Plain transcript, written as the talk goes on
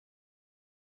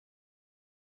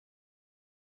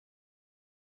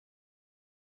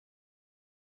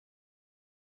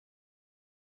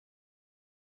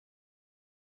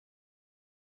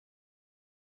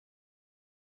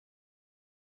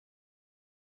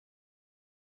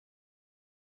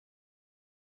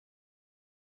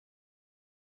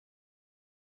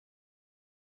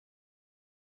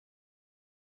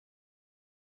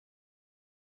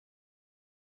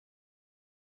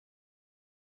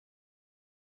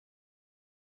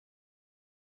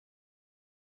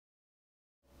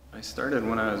I started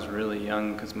when I was really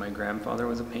young because my grandfather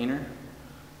was a painter.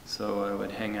 So I would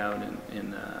hang out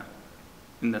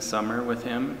in the summer with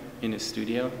him in his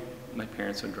studio. My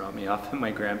parents would drop me off at my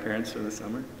grandparents for the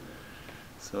summer.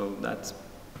 So that's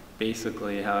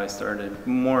basically how I started,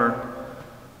 more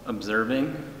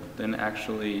observing than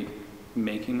actually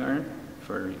making art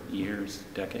for years,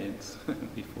 decades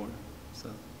before.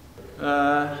 So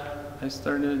I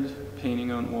started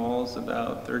painting on walls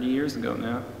about 30 years ago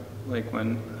now, like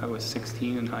when I was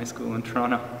 16 in high school in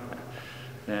Toronto.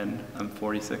 And I'm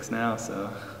 46 now,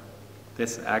 so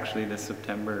this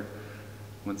September,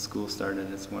 when school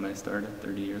started, is when I started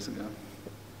 30 years ago.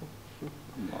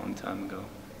 A long time ago.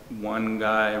 One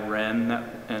guy ran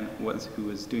who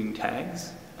was doing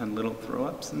tags and little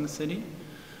throw-ups in the city,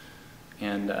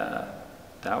 and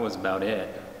that was about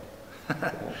it.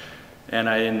 And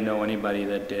I didn't know anybody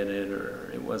that did it, or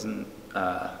it wasn't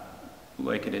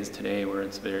like it is today where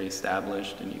it's very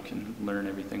established and you can learn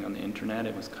everything on the internet.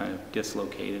 It was kind of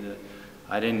dislocated.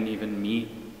 I didn't even meet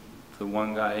the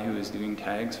one guy who was doing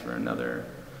tags for another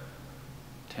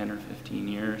 10 or 15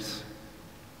 years.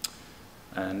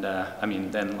 And I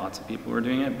mean, then lots of people were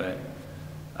doing it, but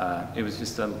it was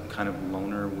just a kind of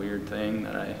loner, weird thing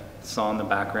that I saw in the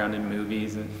background in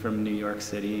movies from New York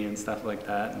City and stuff like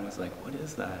that, and was like, what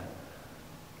is that?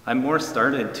 I more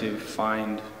started to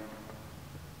find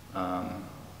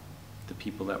the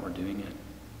people that were doing it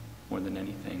more than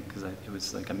anything, because it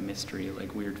was like a mystery,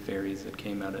 like weird fairies that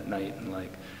came out at night and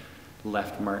like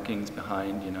left markings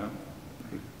behind, you know?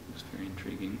 It was very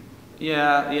intriguing.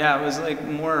 Yeah, it was like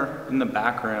more in the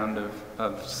background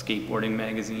of skateboarding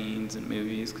magazines and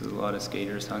movies, because a lot of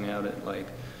skaters hung out at like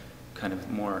kind of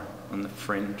more on the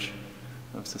fringe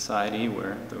of society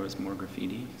where there was more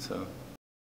graffiti. So